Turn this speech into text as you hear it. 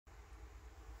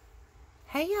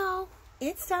Hey y'all,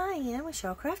 it's Diane with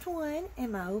Shellcraft One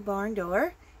and my old barn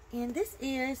door, and this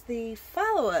is the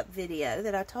follow-up video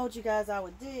that I told you guys I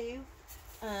would do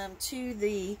to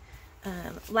the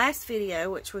last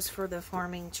video, which was for the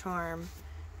Farming Charm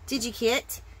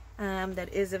DigiKit that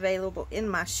is available in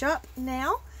my shop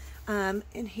now. And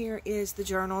here is the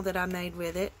journal that I made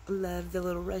with it. Love the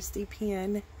little rusty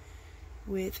pen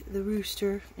with the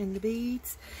rooster and the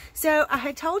beads. So I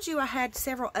had told you I had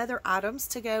several other items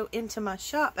to go into my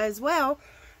shop as well,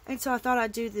 and so I thought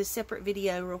I'd do this separate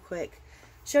video real quick,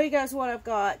 show you guys what I've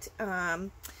got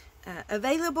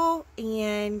available.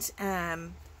 And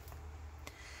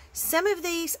some of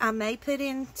these I may put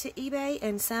into eBay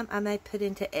and some I may put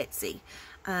into Etsy.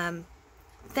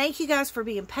 Thank you guys for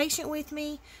being patient with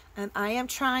me. I am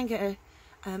trying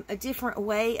a different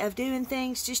way of doing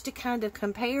things just to kind of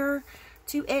compare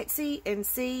to Etsy and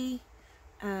see,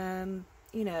 you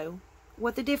know,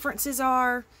 what the differences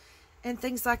are and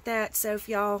things like that. So if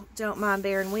y'all don't mind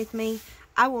bearing with me,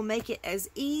 I will make it as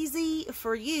easy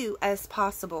for you as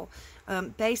possible.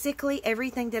 Basically,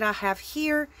 everything that I have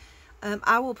here,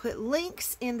 I will put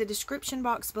links in the description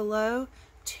box below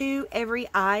to every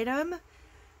item.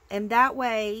 And that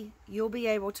way, you'll be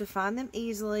able to find them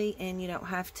easily, and you don't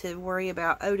have to worry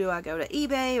about, oh, do I go to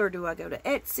eBay, or do I go to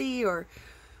Etsy, or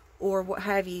what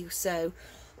have you. So,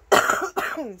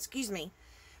 excuse me.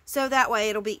 So that way,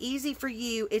 it'll be easy for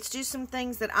you. It's just some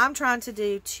things that I'm trying to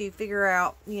do to figure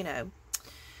out, you know,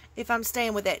 if I'm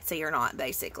staying with Etsy or not,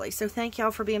 basically. So thank y'all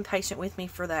for being patient with me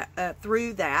for that,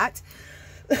 through that.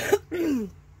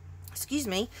 Excuse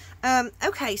me.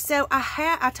 Okay, so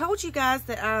I told you guys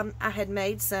that I had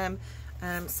made some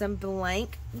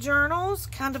blank journals,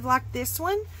 kind of like this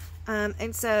one,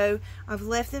 and so I've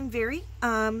left them very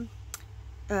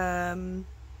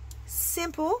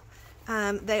simple.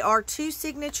 They are 2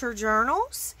 signature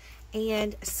journals,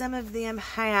 and some of them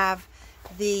have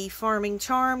the Farming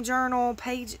Charm journal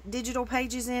digital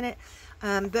pages in it,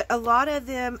 but a lot of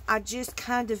them I just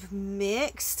kind of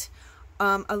mixed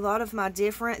a lot of my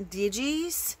different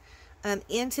digis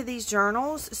into these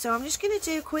journals. So I'm just going to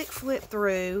do a quick flip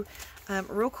through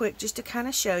real quick just to kind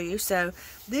of show you. So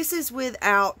this is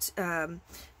without,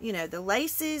 you know, the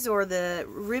laces or the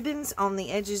ribbons on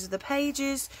the edges of the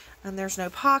pages. And there's no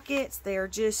pockets. They're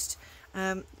just,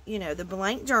 you know, the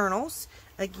blank journals.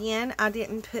 Again, I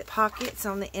didn't put pockets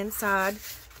on the inside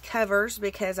covers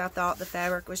because I thought the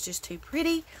fabric was just too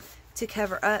pretty to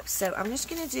cover up. So I'm just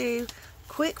going to do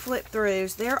quick flip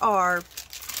throughs. There are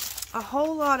a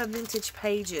whole lot of vintage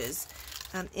pages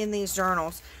in these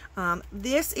journals.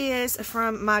 This is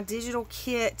from my digital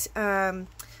kit,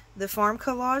 the Farm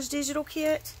Collage digital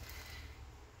kit.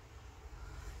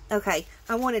 Okay,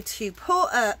 I wanted to pull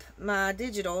up my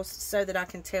digitals so that I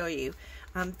can tell you.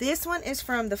 This one is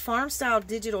from the Farm Style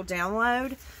Digital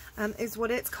Download, is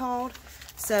what it's called.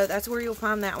 So that's where you'll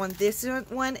find that one. This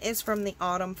one is from the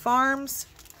Autumn Farms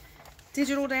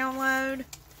digital download.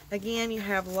 Again, you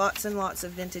have lots and lots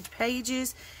of vintage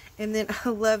pages. And then I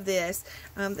love this.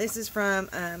 This is from,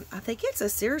 I think it's a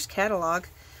Sears catalog,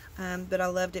 but I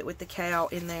loved it with the cow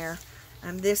in there.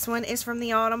 This one is from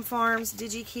the Autumn Farms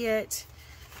DigiKit.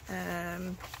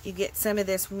 You get some of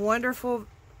this wonderful,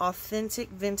 authentic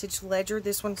vintage ledger.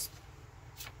 This one's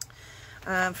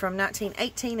from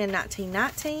 1918 and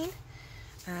 1919.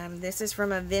 This is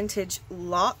from a Vintage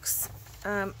Locks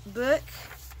book.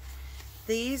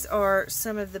 These are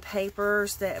some of the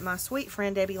papers that my sweet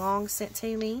friend Debbie Long sent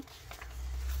to me.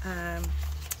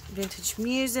 Vintage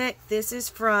Music. This is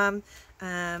from,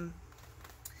 let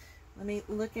me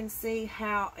look and see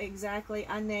how exactly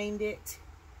I named it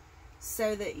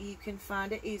so that you can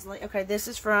find it easily. Okay, this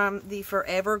is from the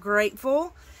Forever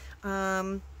Grateful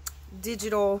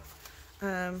digital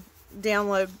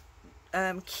download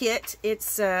kit.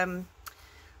 It's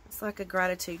like a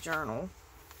gratitude journal.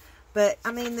 But,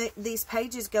 I mean, these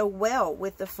pages go well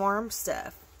with the farm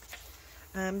stuff.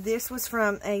 This was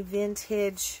from a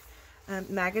vintage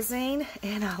magazine,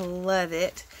 and I love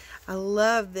it. I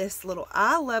love this little,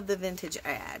 I love the vintage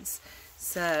ads.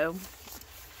 So,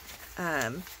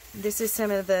 this is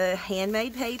some of the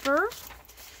handmade paper.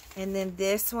 And then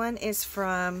this one is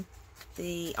from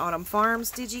the Autumn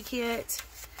Farms DigiKit.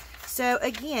 So,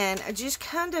 again, it just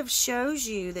kind of shows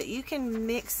you that you can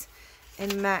mix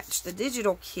and match the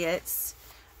digital kits,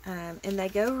 and they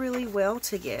go really well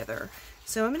together.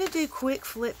 So I'm going to do quick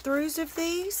flip throughs of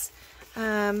these,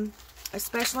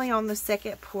 especially on the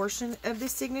second portion of the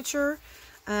signature,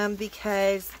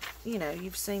 because, you know,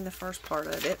 you've seen the first part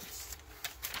of it.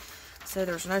 So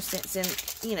there's no sense in,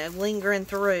 you know, lingering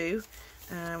through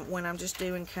when I'm just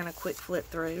doing kind of quick flip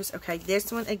throughs. Okay,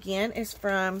 this one again is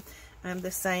from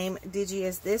the same digi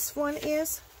as this one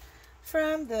is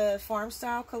from the Farm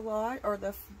Style Collage, or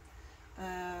the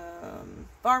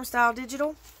Farm Style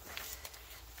Digital.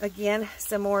 Again,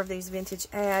 some more of these vintage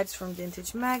ads from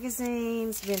vintage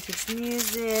magazines, vintage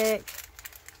music.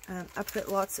 I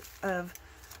put lots of,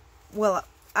 well,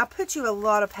 I put you a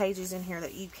lot of pages in here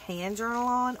that you can journal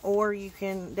on, or you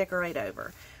can decorate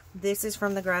over. This is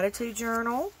from the Gratitude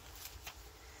Journal.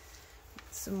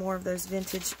 Some more of those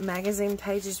vintage magazine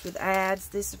pages with ads.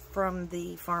 This is from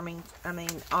the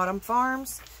Autumn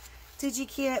Farms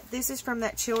DigiKit. This is from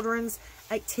that Children's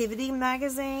Activity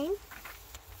magazine.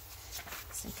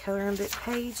 Some coloring book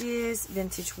pages,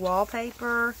 vintage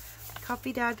wallpaper,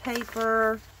 coffee dyed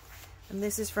paper. And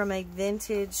this is from a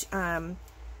vintage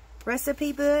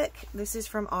recipe book. This is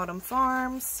from Autumn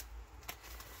Farms.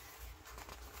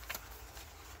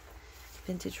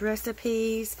 Vintage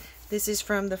recipes. This is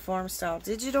from the Farm Style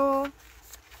Digital.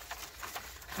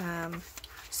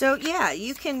 So yeah,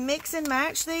 you can mix and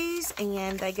match these,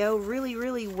 and they go really,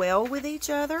 really well with each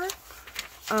other.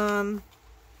 So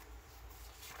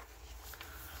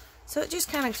it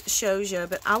just kind of shows you,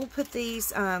 but I will put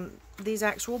these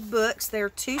actual books. They're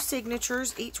 2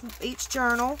 signatures. Each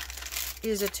journal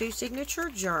is a 2 signature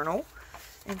journal.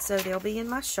 And so they'll be in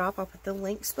my shop. I'll put the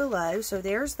links below. So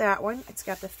there's that one. It's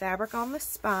got the fabric on the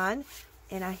spine,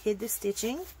 and I hid the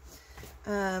stitching.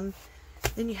 Then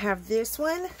you have this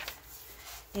one.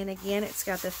 And again, it's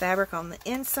got the fabric on the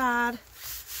inside,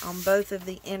 on both of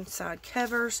the inside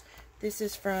covers. This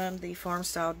is from the Farm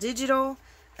Style Digital.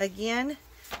 Again,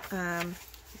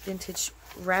 vintage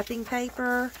wrapping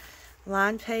paper,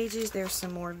 line pages. There's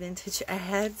some more vintage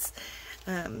ads.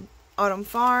 Autumn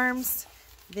Farms,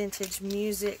 vintage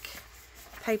music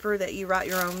paper that you write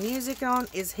your own music on.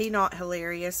 Is he not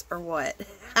hilarious or what?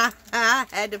 I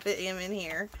had to put him in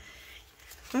here.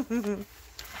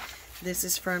 This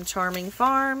is from Charming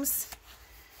Farms.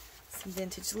 Some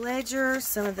vintage ledgers.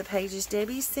 Some of the pages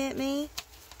Debbie sent me.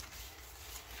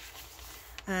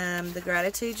 The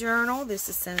Gratitude Journal. This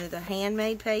is some of the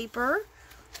handmade paper.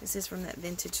 This is from that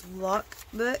vintage lock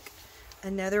book.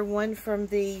 Another one from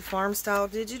the Farm Style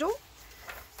Digital.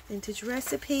 Vintage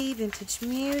recipe, vintage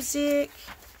music.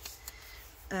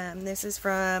 This is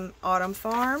from Autumn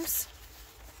Farms.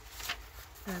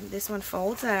 This one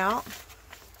folds out.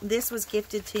 This was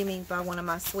gifted to me by one of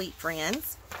my sweet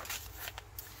friends.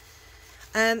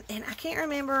 And I can't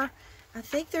remember. I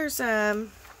think there's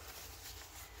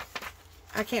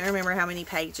I can't remember how many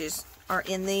pages are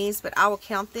in these, but I will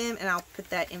count them and I'll put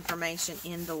that information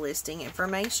in the listing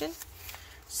information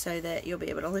so that you'll be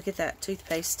able to look at that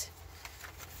toothpaste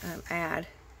ad.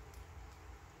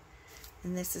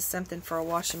 And this is something for a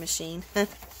washing machine.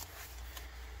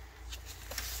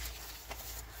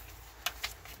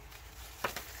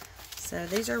 So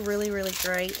these are really, really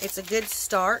great. It's a good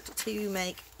start to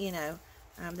make, you know,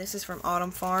 this is from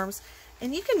Autumn Farms.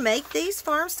 And you can make these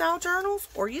farm style journals,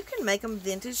 or you can make them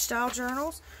vintage style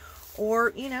journals,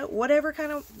 or, you know, whatever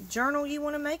kind of journal you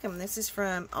want to make them. This is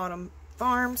from Autumn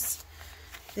Farms,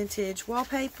 vintage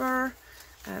wallpaper.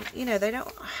 You know, they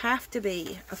don't have to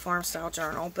be a farm style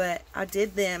journal, but I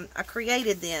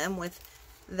created them with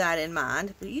that in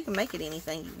mind. But you can make it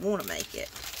anything you want to make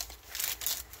it.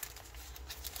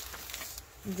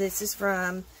 This is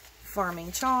from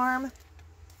Farming Charm.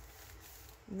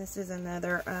 And this is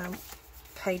another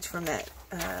page from that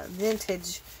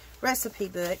vintage recipe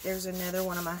book. There's another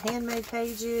one of my handmade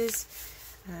pages.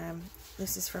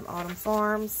 This is from Autumn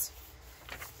Farms.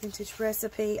 Vintage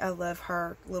recipe. I love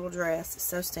her little dress. It's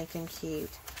so stinking cute.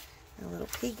 And a little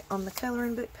peek on the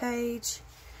coloring book page.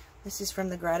 This is from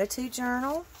the Gratitude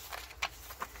Journal.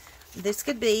 This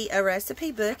could be a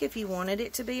recipe book if you wanted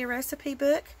it to be a recipe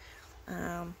book.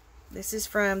 This is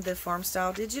from the Farm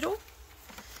Style Digital.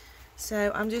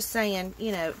 So I'm just saying,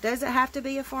 you know, does it have to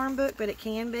be a farm book, but it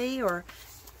can be, or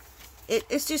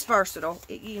it's just versatile.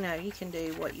 You know, you can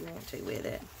do what you want to with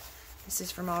it. This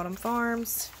is from Autumn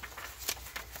Farms.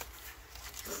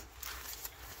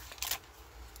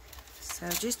 So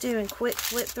just doing quick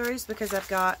flip throughs because I've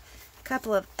got a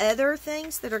couple of other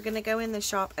things that are going to go in the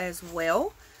shop as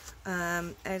well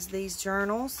as these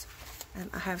journals.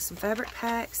 I have some fabric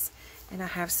packs, and I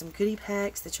have some goodie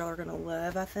packs that y'all are going to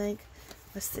love, I think.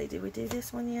 Let's see, did we do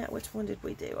this one yet? Which one did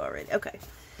we do already? Okay.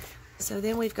 So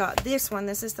then we've got this one.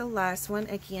 This is the last one.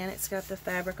 Again, it's got the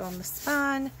fabric on the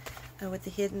spine with the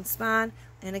hidden spine.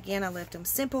 And again, I left them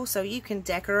simple so you can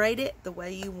decorate it the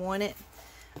way you want it.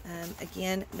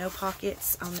 Again, no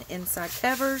pockets on the inside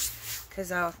covers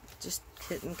because I just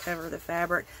couldn't cover the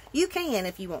fabric. You can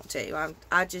if you want to.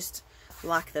 I just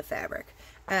like the fabric.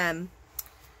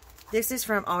 This is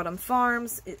from Autumn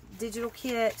Farms Digital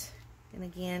Kit. And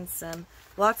again,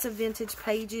 lots of vintage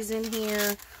pages in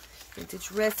here.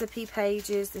 Vintage recipe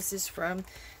pages. This is from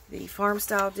the Farm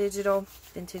Style Digital.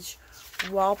 Vintage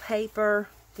wallpaper.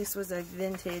 This was a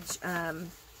vintage,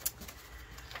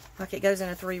 like it goes in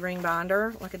a 3-ring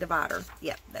binder, like a divider.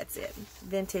 Yep, that's it.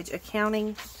 Vintage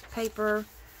accounting paper.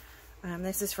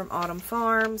 This is from Autumn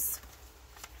Farms.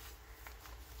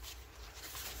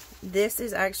 This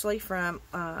is actually from,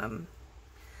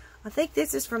 I think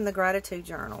this is from the Gratitude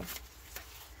Journal.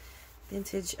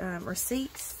 Vintage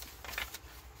receipts.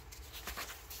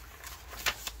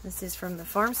 This is from the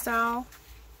Farm Style.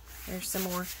 There's some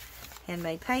more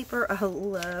handmade paper. I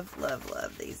love, love,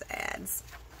 love these ads.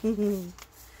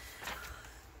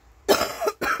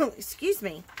 Excuse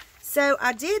me. So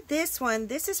I did this one.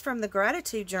 This is from the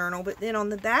Gratitude Journal, but then on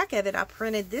the back of it, I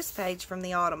printed this page from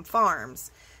the Autumn Farms.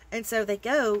 And so they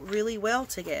go really well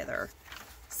together.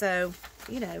 So,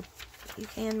 you know, you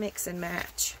can mix and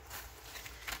match.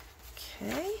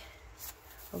 Okay.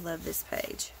 I love this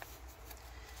page.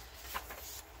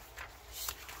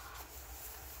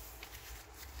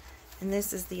 And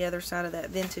this is the other side of that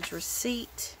vintage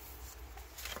receipt.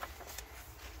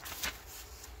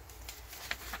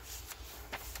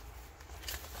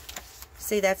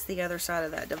 See, that's the other side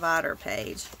of that divider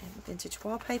page. And vintage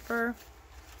wallpaper.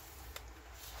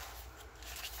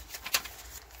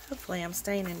 Hopefully I'm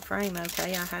staying in frame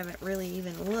okay. I haven't really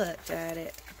even looked at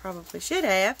it. I probably should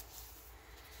have.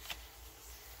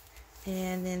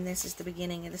 And then this is the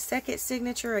beginning of the second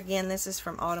signature. Again, this is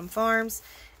from Autumn Farms.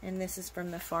 And this is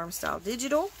from the Farm Style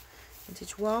Digital.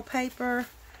 Vintage wallpaper.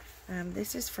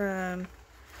 This is from,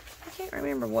 I can't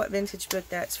remember what vintage book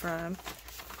that's from.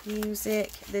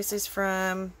 Music. This is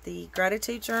from the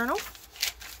Gratitude Journal.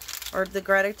 Or the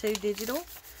Gratitude Digital.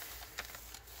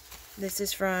 This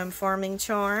is from Farming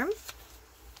Charm.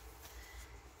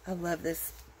 I love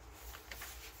this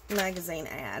magazine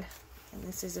ad. And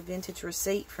this is a vintage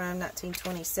receipt from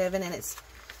 1927, and it's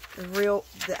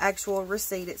the actual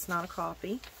receipt. It's not a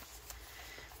copy.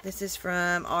 This is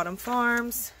from Autumn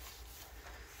Farms.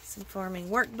 Some farming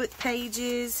workbook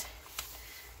pages.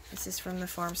 This is from the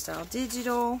Farm Style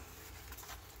Digital.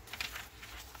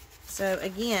 So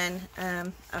again,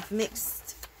 I've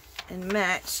mixed and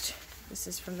matched. This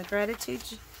is from the Gratitude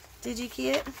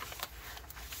DigiKit.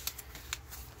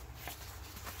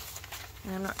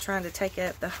 And I'm not trying to take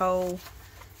up the whole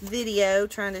video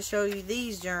trying to show you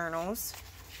these journals.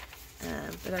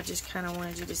 But I just kind of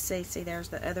wanted you to see. See, there's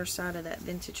the other side of that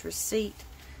vintage receipt.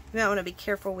 You might want to be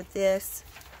careful with this.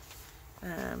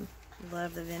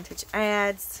 Love the vintage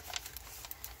ads.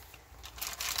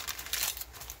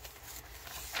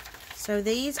 So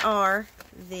these are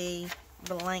the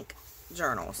blank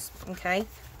journals. Okay.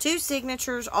 2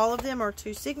 signatures. All of them are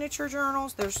 2 signature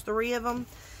journals. There's 3 of them.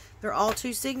 They're all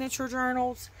 2 signature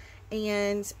journals,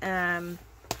 and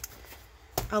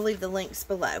I'll leave the links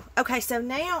below. Okay, so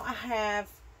now I have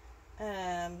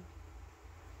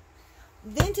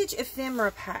Vintage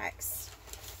Ephemera packs.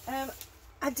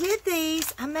 I did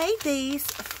these. I made these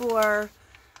for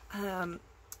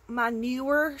my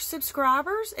newer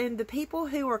subscribers and the people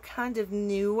who are kind of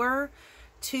newer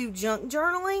to junk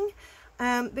journaling,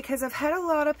 because I've had a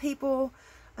lot of people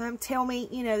tell me,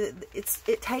 you know, that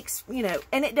it takes, you know,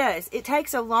 and it does. It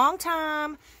takes a long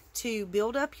time to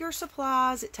build up your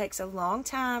supplies. It takes a long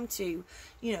time to,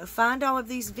 you know, find all of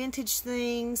these vintage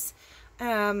things,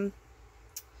 you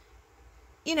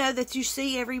know, that you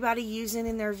see everybody using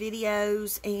in their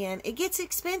videos, and it gets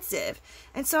expensive.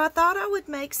 And so I thought I would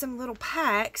make some little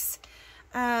packs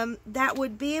that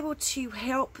would be able to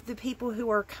help the people who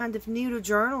are kind of new to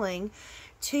journaling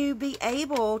to be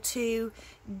able to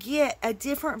get a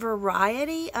different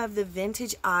variety of the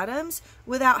vintage items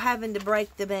without having to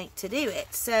break the bank to do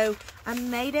it. So I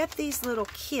made up these little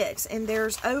kits, and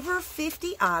there's over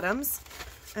 50 items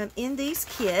in these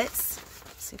kits.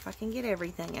 Let's see if I can get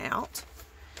everything out.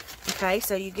 Okay,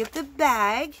 so you get the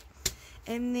bag,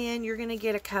 and then you're going to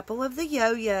get a couple of the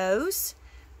yo-yos.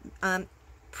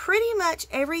 Pretty much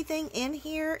everything in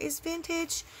here is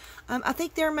vintage. I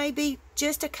think there may be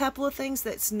just a couple of things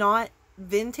that's not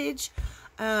vintage,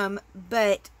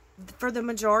 but for the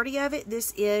majority of it,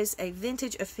 this is a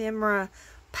vintage ephemera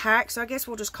pack. So I guess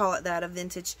we'll just call it that, a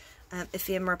vintage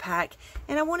ephemera pack.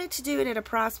 And I wanted to do it at a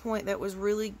price point that was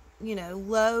really, you know,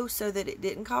 low, so that it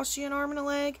didn't cost you an arm and a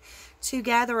leg, to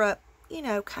gather up, you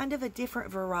know, kind of a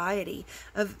different variety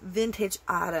of vintage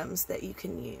items that you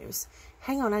can use.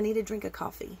 Hang on, I need a drink of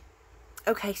coffee.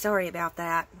 Okay, sorry about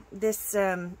that. This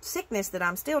sickness that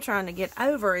I'm still trying to get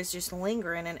over is just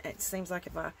lingering, and it seems like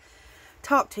if I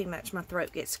talk too much, my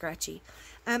throat gets scratchy.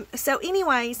 So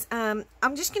anyways, I'm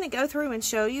just going to go through and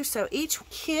show you. So each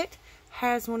kit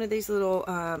has one of these little,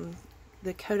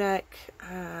 the Kodak,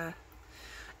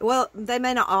 well, they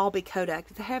may not all be Kodak,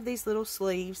 but they have these little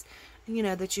sleeves, you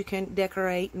know, that you can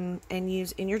decorate and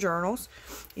use in your journals.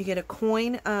 You get a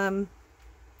coin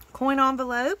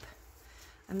envelope,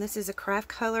 and this is a craft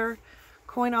color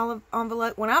coin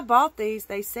envelope. When I bought these,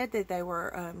 they said that they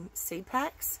were seed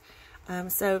packs,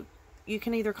 so you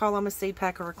can either call them a seed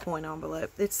pack or a coin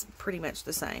envelope. It's pretty much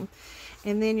the same.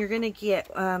 And then you're going to get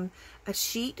a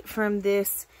sheet from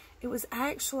this. It was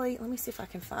actually, let me see if I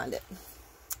can find it.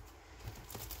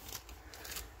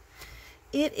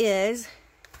 It is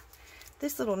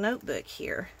this little notebook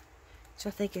here, which I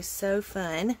think is so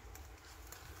fun.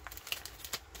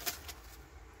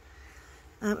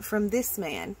 From this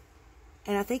man.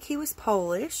 And I think he was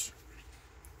Polish.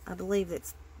 I believe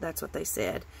that's what they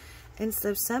said. And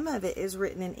so some of it is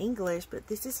written in English, but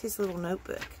this is his little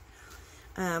notebook.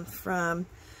 From,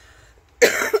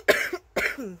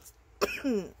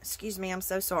 excuse me, I'm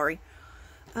so sorry.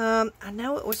 I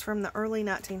know it was from the early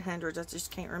 1900s. I just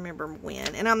can't remember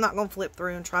when. And I'm not going to flip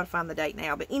through and try to find the date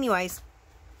now. But anyways,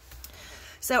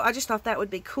 so I just thought that would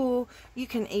be cool. You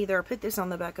can either put this on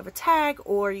the back of a tag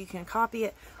or you can copy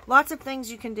it. Lots of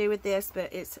things you can do with this,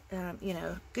 but it's, you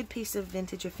know, good piece of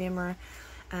vintage ephemera.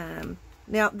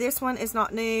 Now, this one is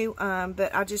not new,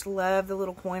 but I just love the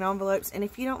little coin envelopes. And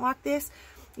if you don't like this,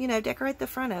 you know, decorate the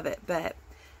front of it. But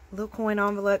little coin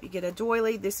envelope, you get a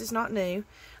doily. This is not new.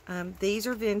 These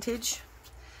are vintage.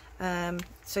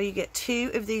 So you get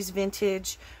 2 of these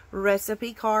vintage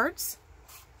recipe cards.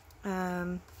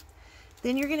 Then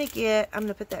you're going to get, I'm going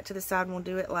to put that to the side and we'll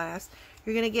do it last.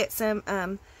 You're going to get some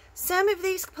of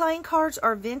these playing cards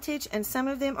are vintage and some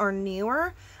of them are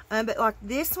newer. But like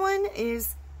this one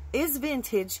is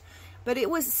vintage, but it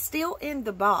was still in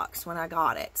the box when I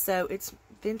got it. So it's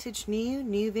vintage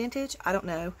new vintage, I don't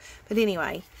know. But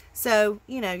anyway, so,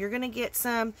 you know, you're going to get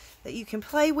some that you can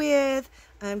play with,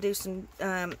 do some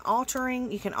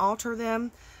altering. You can alter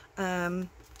them, and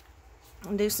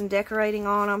do some decorating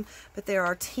on them. But there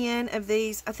are 10 of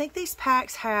these. I think these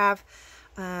packs have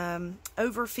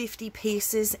over 50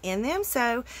 pieces in them,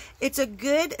 so it's a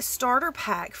good starter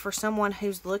pack for someone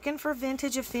who's looking for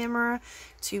vintage ephemera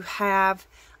to have,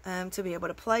 to be able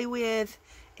to play with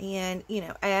and, you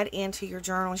know, add into your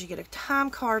journals. You get a time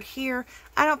card here.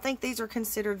 I don't think these are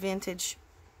considered vintage,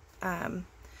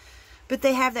 but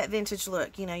they have that vintage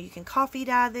look. You know, you can coffee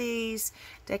dye these,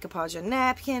 decoupage a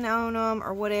napkin on them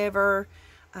or whatever.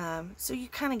 So you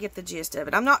kind of get the gist of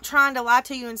it. I'm not trying to lie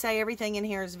to you and say everything in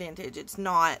here is vintage. It's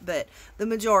not, but the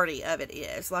majority of it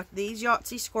is. Like these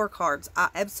Yahtzee scorecards. I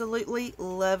absolutely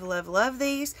love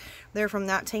these. They're from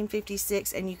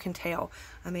 1956 and you can tell.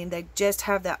 I mean, they just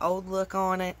have that old look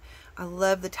on it. I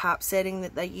love the typesetting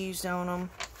that they used on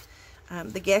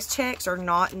them. The guest checks are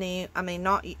not new. I mean,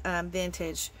 not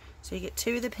vintage. So you get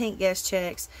 2 of the pink guest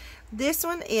checks. This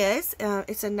one is,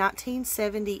 it's a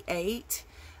 1978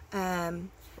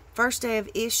 first day of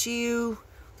issue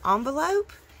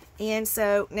envelope. And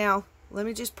so now let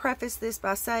me just preface this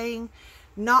by saying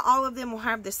not all of them will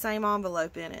have the same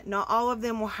envelope in it. Not all of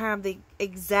them will have the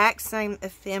exact same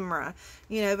ephemera,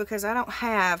 you know, because I don't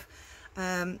have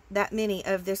that many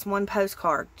of this one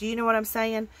postcard. Do you know what I'm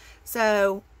saying?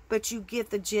 So, but you get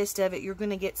the gist of it. You're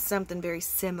going to get something very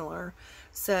similar.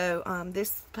 So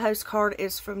this postcard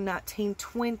is from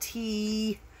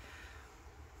 1920.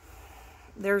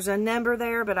 There's a number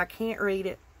there, but I can't read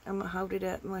it. I'm going to hold it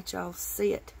up and let y'all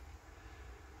see it.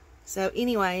 So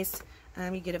anyways,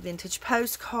 you get a vintage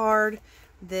postcard,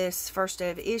 this first day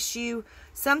of issue,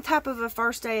 some type of a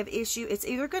first day of issue. It's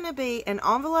either going to be an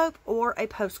envelope or a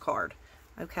postcard,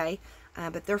 okay?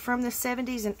 But they're from the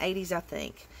 70s and 80s, I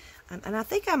think. And I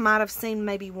think I might have seen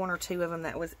maybe 1 or 2 of them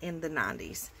that was in the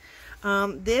 90s.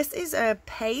 This is a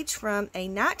page from a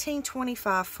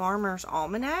 1925 Farmer's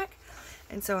Almanac.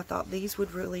 And so I thought these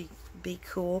would really be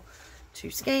cool to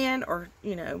scan or,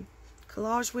 you know,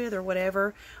 collage with or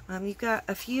whatever. You've got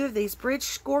a few of these bridge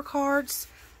scorecards.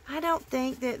 I don't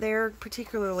think that they're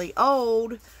particularly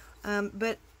old,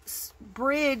 but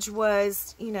bridge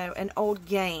was, you know, an old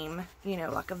game, you know,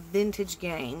 like a vintage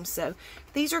game. So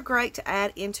these are great to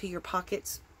add into your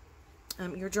pockets,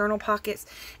 your journal pockets,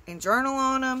 and journal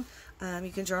on them.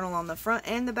 You can journal on the front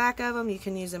and the back of them. You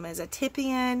can use them as a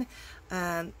tip-in.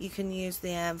 You can use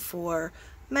them for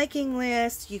making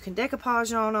lists. You can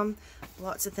decoupage on them.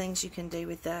 Lots of things you can do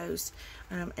with those.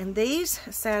 And these,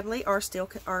 sadly,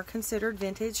 are considered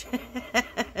vintage.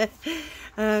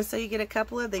 So you get a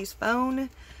couple of these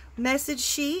phone message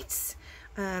sheets.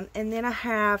 And then I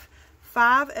have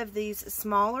 5 of these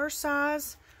smaller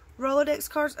size Rolodex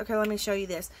cards. Okay, let me show you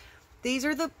this. These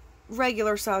are the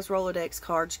regular size Rolodex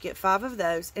cards. You get 5 of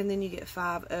those, and then you get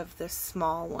 5 of the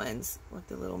small ones, like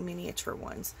the little miniature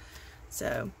ones.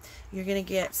 So you're going to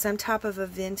get some type of a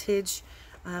vintage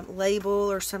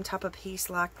label or some type of piece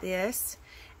like this.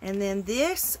 And then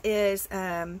this is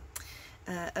from,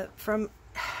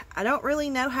 I don't really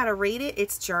know how to read it.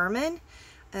 It's German,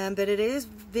 but it is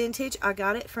vintage. I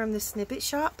got it from the Snippet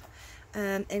Shop,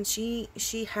 and she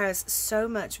has so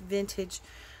much vintage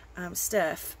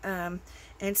stuff.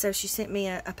 And so she sent me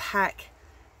a pack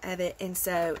of it, and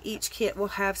so each kit will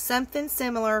have something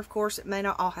similar. Of course, it may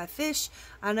not all have fish.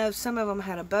 I know some of them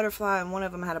had a butterfly, and one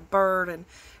of them had a bird, and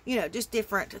you know, just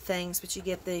different things, but you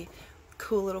get the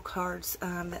cool little cards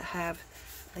that have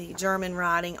the German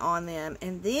writing on them.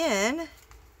 And then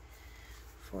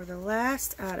for the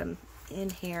last item in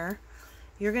here,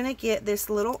 you're going to get this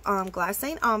little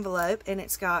glassine envelope, and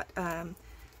it's got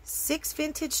 6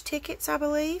 vintage tickets, I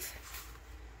believe,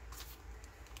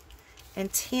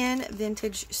 and 10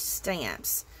 vintage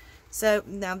stamps. So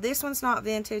now this one's not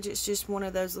vintage, it's just one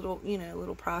of those little, you know,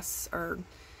 little price, or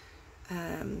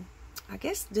I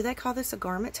guess, do they call this a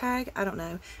garment tag? I don't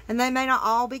know. And they may not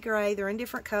all be gray. They're in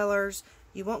different colors.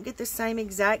 You won't get the same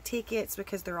exact tickets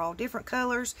because they're all different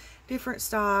colors, different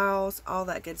styles, all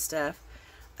that good stuff.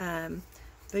 But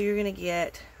you're going to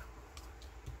get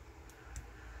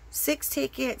 6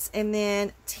 tickets and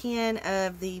then 10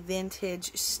 of the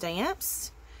vintage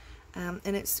stamps. And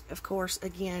it's, of course,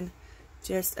 again,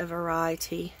 just a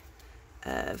variety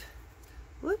of,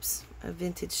 of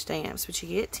vintage stamps. But you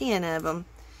get 10 of them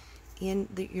in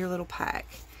your little pack.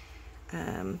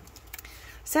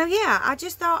 So yeah, I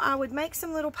just thought I would make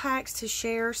some little packs to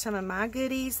share some of my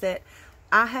goodies that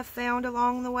I have found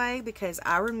along the way, because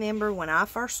I remember when I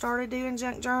first started doing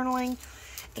junk journaling,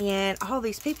 and all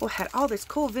these people had all this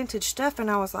cool vintage stuff,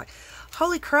 and I was like,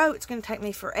 holy crow, it's going to take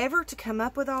me forever to come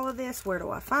up with all of this. Where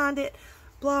do I find it?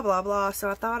 Blah, blah, blah. So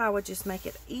I thought I would just make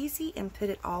it easy and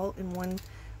put it all in one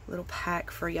little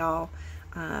pack for y'all.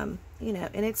 You know,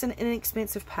 and it's an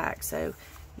inexpensive pack, so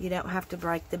you don't have to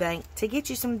break the bank to get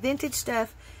you some vintage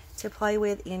stuff to play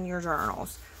with in your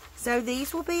journals. So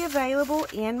these will be available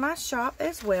in my shop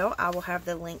as well. I will have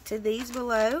the link to these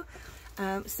below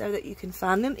so that you can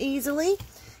find them easily.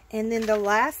 And then the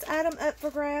last item up for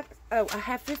grab, oh, I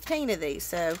have 15 of these,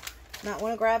 so you might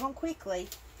want to grab them quickly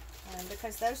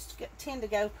because those tend to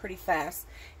go pretty fast.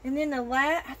 And then the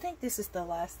last, I think this is the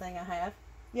last thing I have.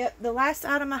 Yep, the last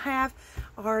item I have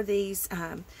are these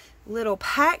little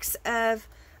packs of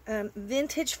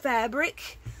vintage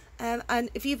fabric. And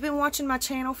if you've been watching my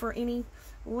channel for any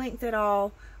length at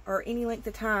all, or any length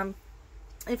of time,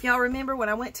 if y'all remember when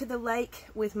I went to the lake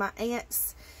with my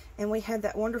aunts and we had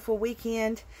that wonderful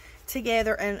weekend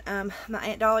together, and my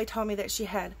Aunt Dolly told me that she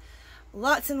had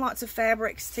lots and lots of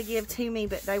fabrics to give to me,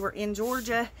 but they were in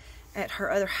Georgia at her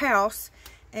other house.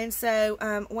 And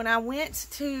so when I went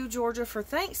to Georgia for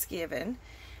Thanksgiving,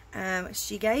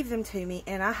 she gave them to me,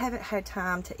 and I haven't had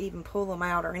time to even pull them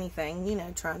out or anything, you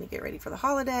know, trying to get ready for the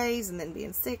holidays and then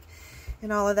being sick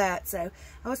and all of that. So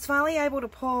I was finally able to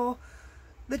pull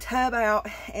the tub out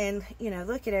and, you know,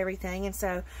 look at everything. And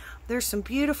so there's some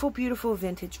beautiful, beautiful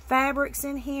vintage fabrics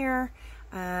in here.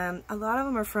 A lot of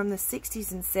them are from the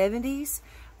 60s and 70s,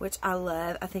 which I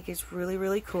love. I think it's really,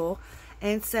 really cool.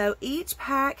 And so each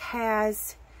pack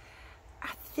has,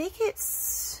 I think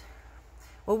it's,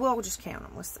 well, we'll just count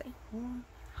them. Let's see.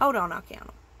 Hold on, I'll count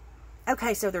them.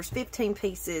 Okay, so there's 15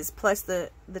 pieces plus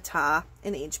the tie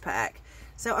in each pack.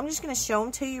 So I'm just going to show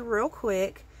them to you real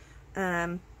quick.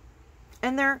 And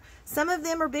some of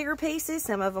them are bigger pieces,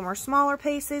 some of them are smaller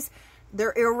pieces.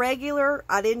 They're irregular.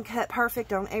 I didn't cut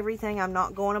perfect on everything. I'm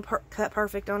not going to cut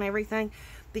perfect on everything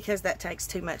because that takes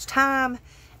too much time.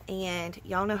 And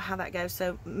y'all know how that goes.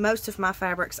 So most of my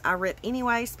fabrics I rip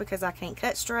anyways because I can't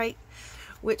cut straight,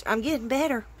 which I'm getting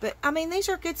better. But I mean, these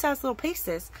are good sized little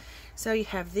pieces. So you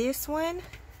have this one.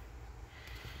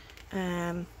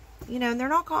 You know, and they're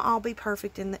not going to all be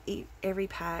perfect in every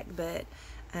pack, but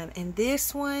and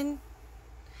this one.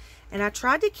 And I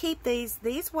tried to keep these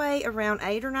weigh around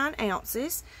 8 or 9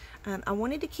 ounces. I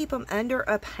wanted to keep them under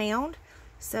a pound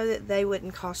so that they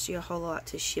wouldn't cost you a whole lot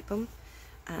to ship them.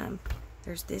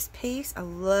 There's this piece. I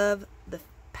love the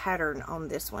pattern on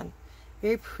this one.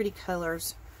 Very pretty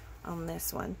colors on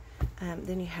this one.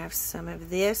 Then you have some of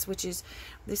this,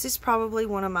 this is probably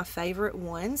one of my favorite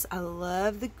ones. I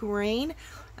love the green.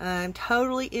 I'm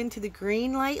totally into the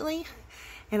green lately.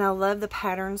 And I love the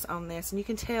patterns on this. And you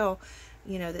can tell,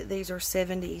 you know, that these are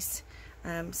 70s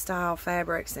style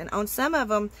fabrics. And on some of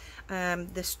them,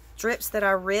 the strips that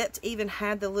I ripped even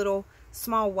had the little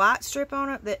small white strip on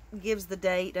it that gives the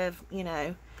date of, you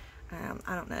know,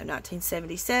 I don't know,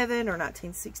 1977 or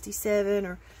 1967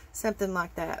 or something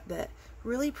like that. But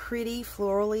really pretty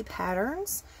florally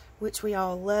patterns, which we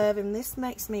all love. And this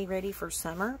makes me ready for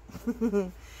summer.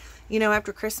 You know,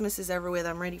 after Christmas is over with,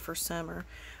 I'm ready for summer.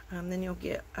 Then you'll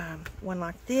get one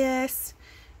like this.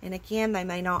 And again, they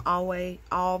may not always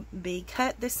all be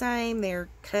cut the same. They're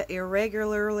cut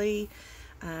irregularly.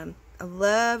 I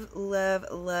love, love,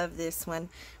 love this one.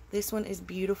 This one is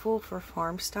beautiful for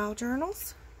farm style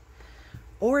journals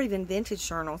or even vintage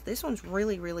journals. This one's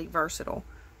really, really versatile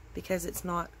because it's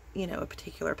not, you know, a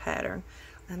particular pattern.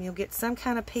 You'll get some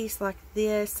kind of piece like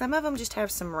this. Some of them just have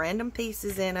some random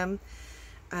pieces in them.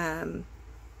 Then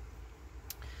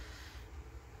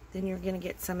you're going to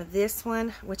get some of this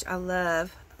one, which I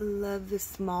love. I love the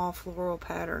small floral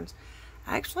patterns.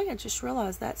 Actually, I just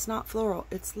realized that's not floral.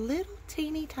 It's little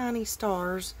teeny tiny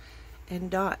stars and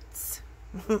dots.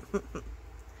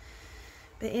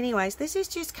 But anyways, this is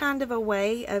just kind of a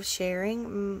way of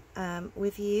sharing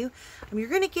with you. You're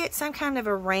going to get some kind of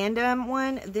a random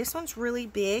one. This one's really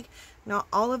big. Not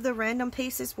all of the random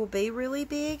pieces will be really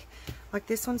big. Like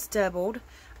this one's doubled.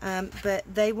 But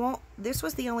they won't. This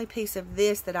was the only piece of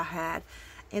this that I had.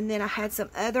 And then I had some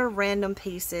other random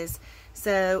pieces.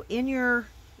 So in your,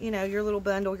 you know, your little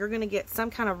bundle, you're going to get some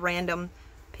kind of random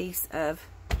piece of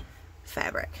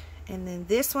fabric. And then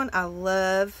this one I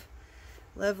love.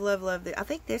 Love, love, love. I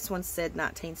think this one said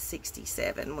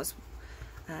 1967 was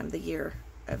the year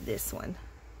of this one.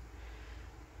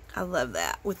 I love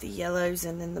that with the yellows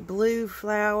and then the blue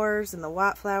flowers and the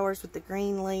white flowers with the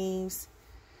green leaves.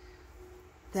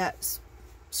 That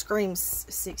screams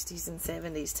 60s and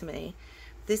 70s to me.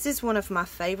 This is one of my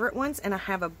favorite ones, and I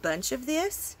have a bunch of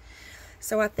this.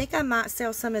 So I think I might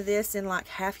sell some of this in like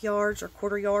half yards or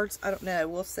quarter yards. I don't know.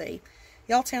 We'll see.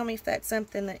 Y'all tell me if that's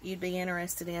something that you'd be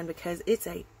interested in, because it's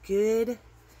a good,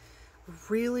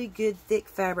 really good thick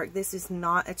fabric. This is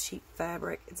not a cheap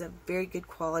fabric. It's a very good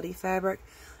quality fabric,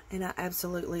 and I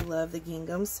absolutely love the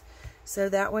ginghams. So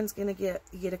that one's going to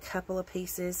get a couple of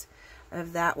pieces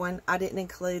of that one. I didn't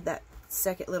include that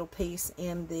second little piece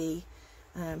in the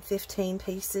 15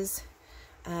 pieces.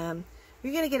 You're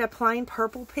going to get a plain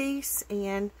purple piece,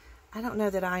 and I don't know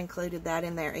that I included that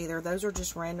in there either. Those are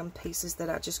just random pieces that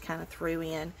I just kind of threw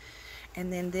in.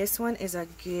 And then this one is a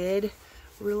good,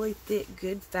 really thick,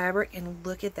 good fabric. And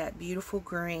look at that beautiful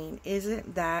green.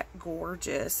 Isn't that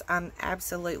gorgeous? I'm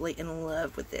absolutely in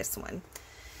love with this one.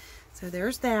 So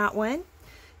there's that one.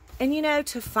 And you know,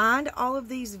 to find all of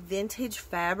these vintage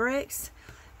fabrics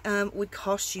would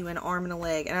cost you an arm and a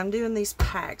leg. And I'm doing these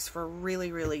packs for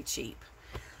really, really cheap.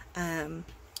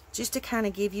 Just to kind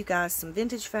of give you guys some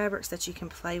vintage fabrics that you can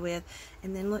play with.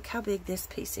 And then look how big this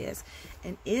piece is.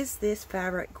 And is this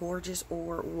fabric gorgeous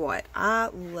or what? I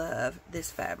love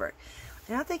this fabric.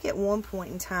 And I think at one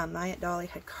point in time, my Aunt Dolly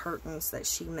had curtains that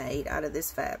she made out of this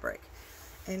fabric.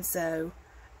 And so,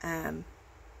 I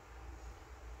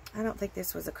don't think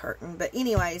this was a curtain. But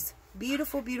anyways,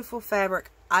 beautiful, beautiful fabric.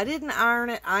 I didn't iron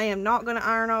it. I am not going to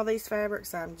iron all these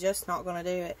fabrics. I'm just not going to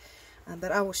do it.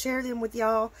 But I will share them with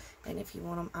y'all, and if you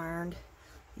want them ironed,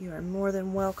 you are more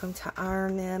than welcome to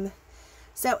iron them.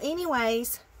 So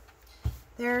anyways,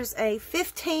 there's a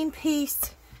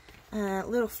 15-piece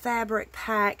little fabric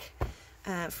pack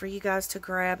for you guys to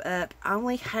grab up. I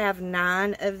only have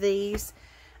 9 of these,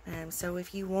 so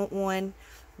if you want one,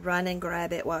 run and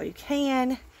grab it while you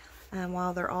can,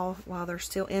 while they're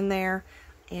still in there.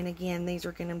 And again, these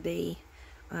are going to be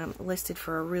listed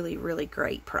for a really, really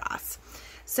great price.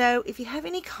 So if you have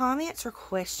any comments or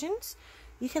questions,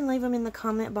 you can leave them in the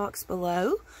comment box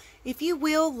below. If you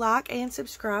will, like and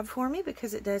subscribe for me,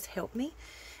 because it does help me.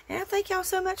 And I thank y'all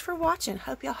so much for watching.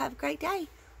 Hope y'all have a great day.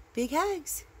 Big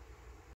hugs.